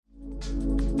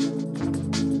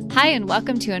Hi, and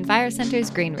welcome to EnviroCenter's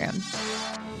Green Room.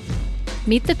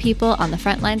 Meet the people on the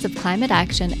front lines of climate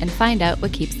action and find out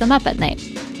what keeps them up at night.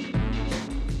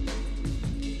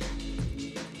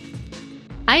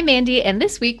 I'm Mandy, and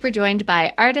this week we're joined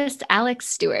by artist Alex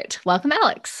Stewart. Welcome,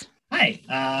 Alex. Hi.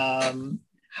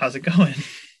 How's it going?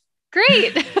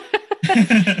 Great.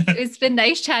 It's been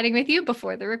nice chatting with you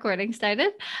before the recording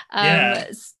started.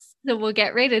 Yeah. So we'll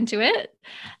get right into it.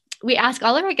 We ask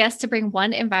all of our guests to bring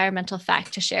one environmental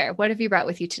fact to share. What have you brought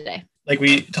with you today? Like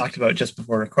we talked about just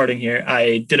before recording here,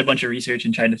 I did a bunch of research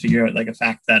and tried to figure out like a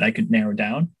fact that I could narrow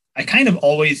down. I kind of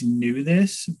always knew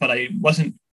this, but I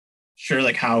wasn't sure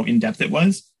like how in depth it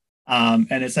was. And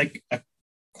it's like a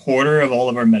quarter of all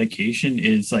of our medication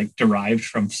is like derived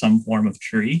from some form of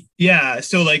tree. Yeah,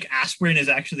 so like aspirin is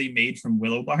actually made from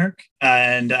willow bark,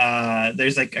 and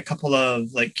there's like a couple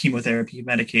of like chemotherapy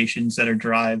medications that are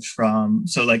derived from.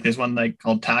 So like there's one like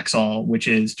called Taxol, which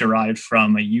is derived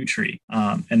from a yew tree,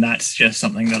 and that's just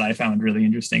something that I found really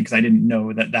interesting because I didn't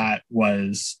know that that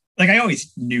was like I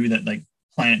always knew that like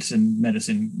plants and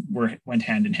medicine went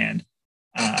hand in hand.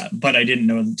 But I didn't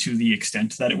know to the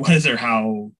extent that it was or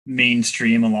how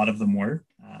mainstream a lot of them were.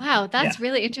 Wow, that's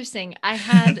really interesting. I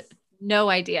had no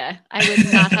idea. I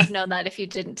would not have known that if you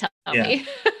didn't tell me.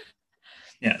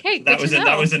 Yeah, okay, so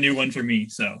that was a new one for me.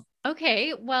 So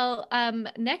okay, well,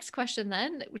 next question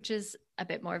then, which is a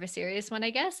bit more of a serious one,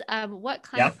 I guess. What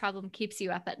climate problem keeps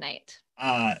you up at night?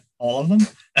 All of them,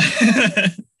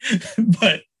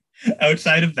 but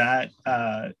outside of that,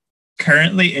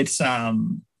 currently it's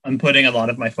I'm putting a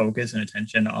lot of my focus and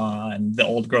attention on the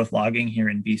old growth logging here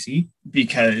in BC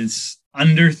because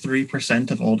under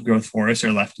 3% of old growth forests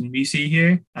are left in BC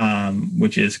here,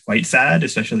 which is quite sad,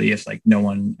 especially if like no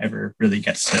one ever really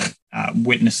gets to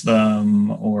witness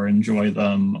them or enjoy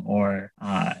them or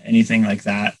anything like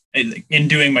that. In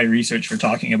doing my research for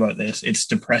talking about this, it's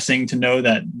depressing to know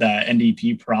that the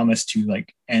NDP promised to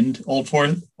like end old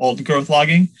growth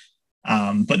logging.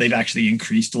 But they've actually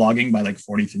increased logging by like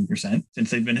 43% since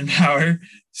they've been in power.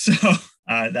 So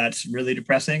that's really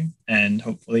depressing. And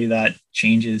hopefully that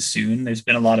changes soon. There's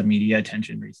been a lot of media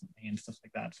attention recently and stuff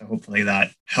like that. So hopefully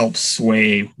that helps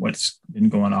sway what's been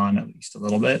going on at least a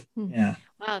little bit. Yeah.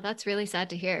 Wow, that's really sad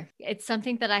to hear. It's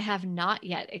something that I have not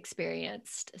yet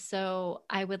experienced. So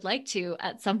I would like to,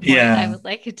 at some point, I would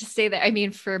like it to stay there. I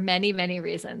mean, for many, many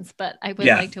reasons, but I would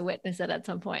like to witness it at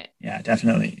some point. Yeah,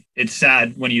 definitely. It's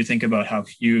sad when you think about how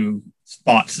few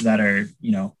spots that are,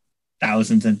 you know,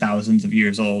 thousands and thousands of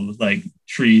years old, like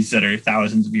trees that are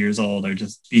thousands of years old are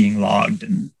just being logged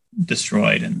and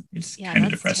destroyed. And it's kind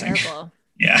of depressing. Terrible.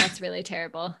 Yeah. That's really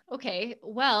terrible. Okay.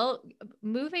 Well,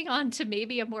 moving on to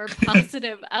maybe a more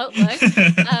positive outlook,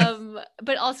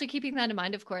 but also keeping that in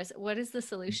mind, of course, what is the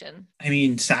solution? I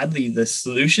mean, sadly, the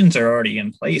solutions are already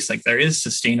in place. Like there is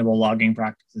sustainable logging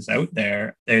practices out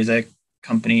there. There's a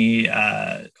company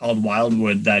called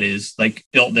Wildwood that is like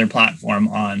built their platform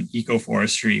on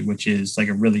ecoforestry, which is like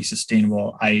a really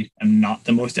sustainable. I am not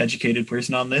the most educated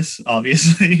person on this,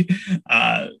 obviously.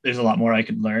 There's a lot more I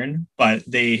could learn, but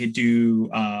they do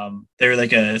they're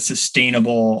like a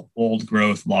sustainable old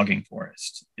growth logging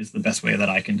forest is the best way that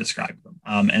I can describe them.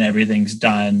 And everything's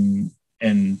done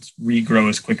and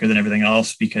regrows quicker than everything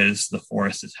else because the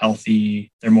forest is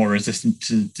healthy. They're more resistant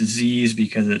to disease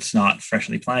because it's not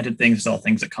freshly planted things. It's all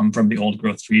things that come from the old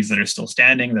growth trees that are still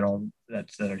standing, that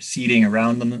are seeding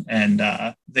around them. And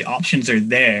the options are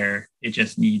there. It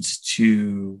just needs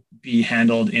to be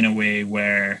handled in a way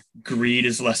where greed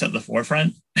is less at the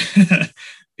forefront.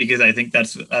 Because I think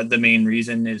that's the main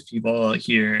reason is people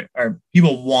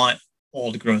want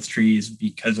old growth trees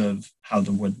because of how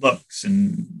the wood looks.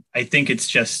 And I think it's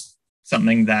just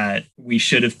something that we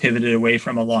should have pivoted away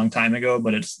from a long time ago,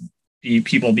 but it's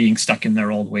people being stuck in their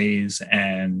old ways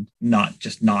and not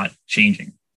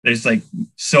changing. There's like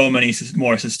so many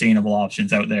more sustainable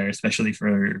options out there, especially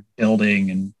for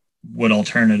building and wood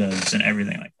alternatives and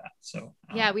everything like that. So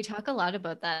yeah, we talk a lot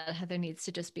about that, how there needs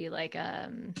to just be like a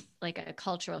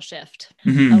cultural shift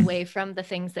away from the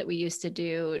things that we used to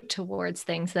do towards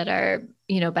things that are,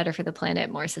 better for the planet,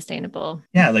 more sustainable.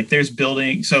 Yeah, like there's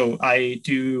building. So I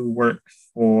do work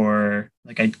for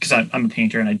because I'm a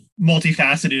painter and I'm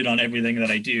multifaceted on everything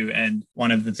that I do. And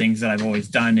one of the things that I've always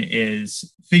done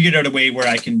is figured out a way where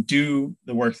I can do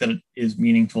the work that is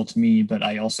meaningful to me, but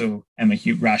I also am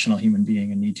a rational human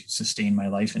being and need to sustain my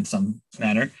life in some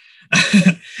manner.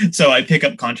 So I pick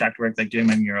up contract work, like doing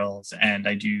my murals, and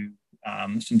I do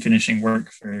some finishing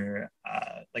work for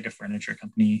like a furniture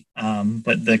company.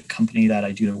 But the company that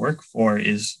I do the work for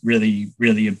is really,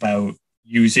 really about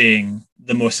using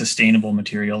the most sustainable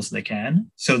materials they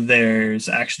can. So there's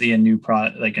actually a new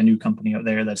company out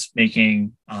there that's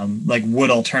making like wood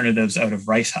alternatives out of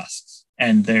rice husks.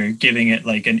 And they're giving it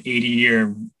like an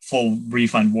 80-year full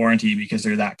refund warranty because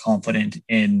they're that confident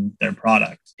in their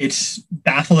product. It's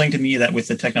baffling to me that with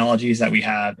the technologies that we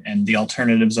have and the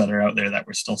alternatives that are out there, that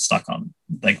we're still stuck on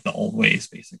like the old ways,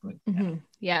 basically. Mm-hmm.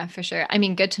 Yeah, for sure. I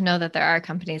mean, good to know that there are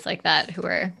companies like that who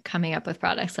are coming up with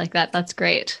products like that. That's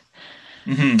great.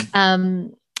 Mm-hmm.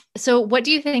 So what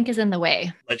do you think is in the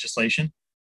way? Legislation.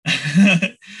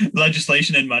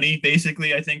 Legislation and money,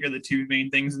 basically, I think are the two main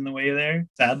things in the way there,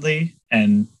 sadly.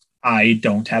 And I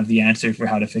don't have the answer for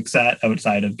how to fix that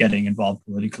outside of getting involved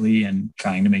politically and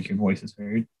trying to make your voices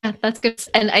heard. Yeah, that's good.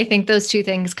 And I think those two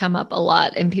things come up a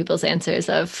lot in people's answers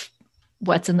of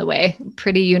what's in the way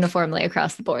pretty uniformly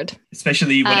across the board.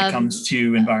 Especially when it comes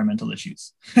to environmental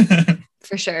issues.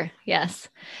 For sure. Yes.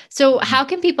 So how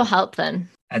can people help then?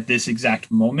 At this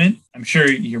exact moment, I'm sure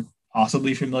you're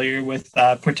possibly familiar with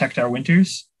Protect Our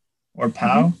Winters or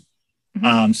POW.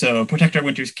 Mm-hmm. So Protect Our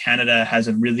Winters Canada has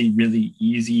a really, really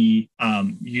easy,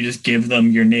 you just give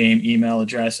them your name, email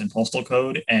address, and postal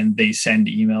code, and they send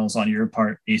emails on your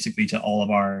part basically to all of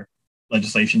our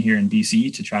legislation here in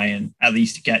BC to try and at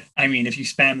least get, I mean, if you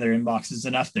spam their inboxes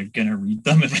enough, they're going to read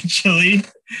them eventually.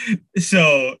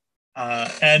 So,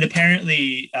 and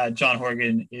apparently John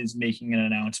Horgan is making an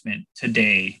announcement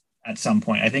today at some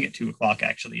point, I think at 2:00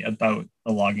 actually, about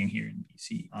the logging here in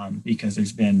BC, because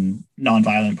there's been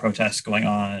nonviolent protests going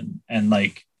on and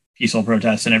like peaceful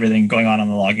protests and everything going on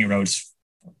the logging roads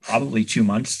probably 3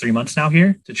 months now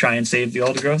here to try and save the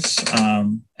old growths.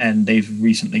 And they've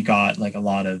recently got like a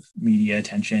lot of media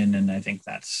attention. And I think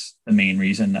that's the main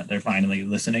reason that they're finally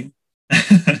listening.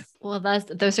 Well,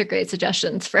 those are great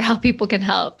suggestions for how people can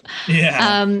help.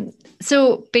 Yeah.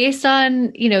 So based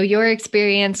on, your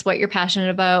experience, what you're passionate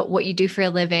about, what you do for a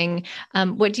living,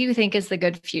 what do you think is the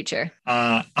good future?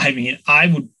 I mean, I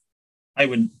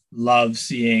would love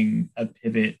seeing a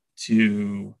pivot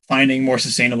to finding more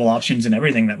sustainable options in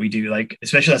everything that we do. Like,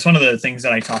 especially that's one of the things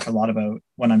that I talk a lot about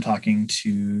when I'm talking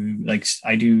to, like,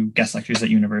 I do guest lectures at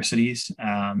universities,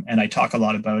 and I talk a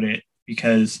lot about it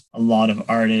because a lot of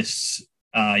artists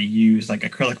use like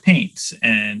acrylic paints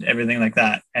and everything like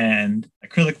that. And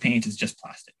acrylic paint is just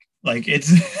plastic. Like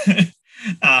it's,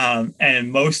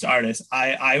 and most artists,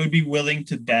 I would be willing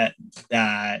to bet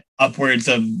that upwards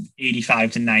of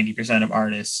 85 to 90% of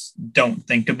artists don't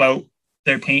think about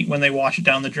their paint when they wash it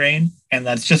down the drain. And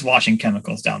that's just washing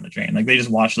chemicals down the drain. Like they just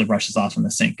wash the brushes off in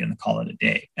the sink and call it a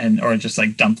day. Or just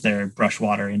like dump their brush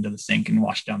water into the sink and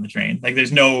wash down the drain. Like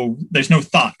there's no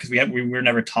thought because we were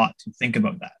never taught to think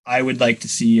about that. I would like to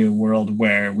see a world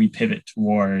where we pivot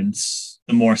towards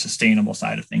the more sustainable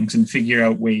side of things and figure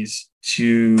out ways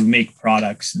to make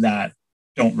products that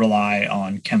don't rely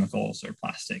on chemicals or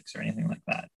plastics or anything like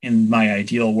that. In my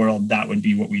ideal world, that would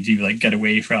be what we do, like get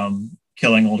away from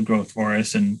killing old growth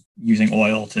forests and using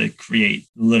oil to create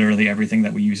literally everything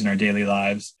that we use in our daily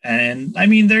lives. And I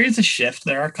mean, there is a shift.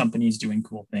 There are companies doing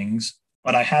cool things,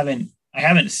 but I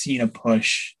haven't seen a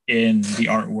push in the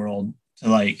art world to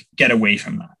like get away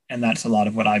from that. And that's a lot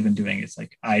of what I've been doing. It's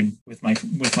like with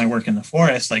my work in the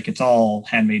forest, like it's all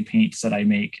handmade paints that I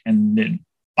make and it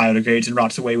biodegrades and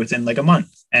rots away within like a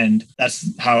month. And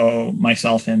that's how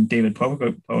myself and David Poe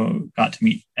got to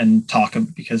meet and talk,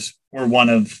 because we're one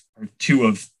of or two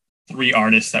of three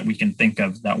artists that we can think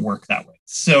of that work that way.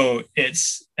 So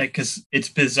it's because it's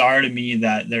bizarre to me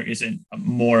that there isn't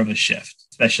more of a shift,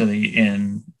 especially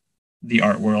in the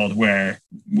art world where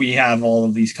we have all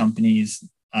of these companies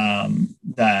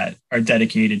that are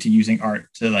dedicated to using art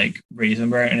to like raise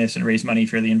awareness and raise money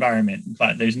for the environment,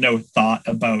 but there's no thought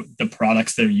about the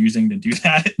products they're using to do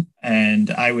that.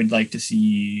 And I would like to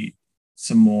see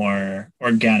some more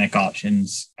organic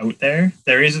options out there.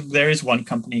 There is one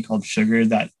company called Sugar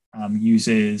that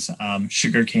uses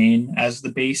sugar cane as the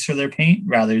base for their paint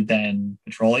rather than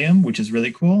petroleum, which is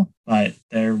really cool. But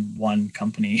they're one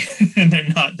company and they're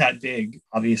not that big.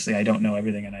 Obviously, I don't know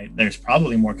everything, and there's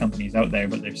probably more companies out there,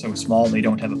 but they're so small they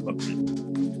don't have a footprint.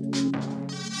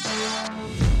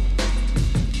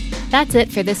 That's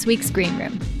it for this week's Green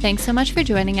Room. Thanks so much for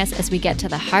joining us as we get to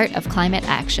the heart of climate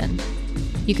action.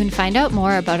 You can find out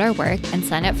more about our work and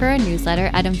sign up for our newsletter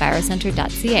at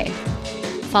envirocenter.ca.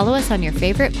 Follow us on your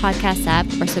favorite podcast app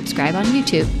or subscribe on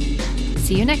YouTube.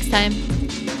 See you next time.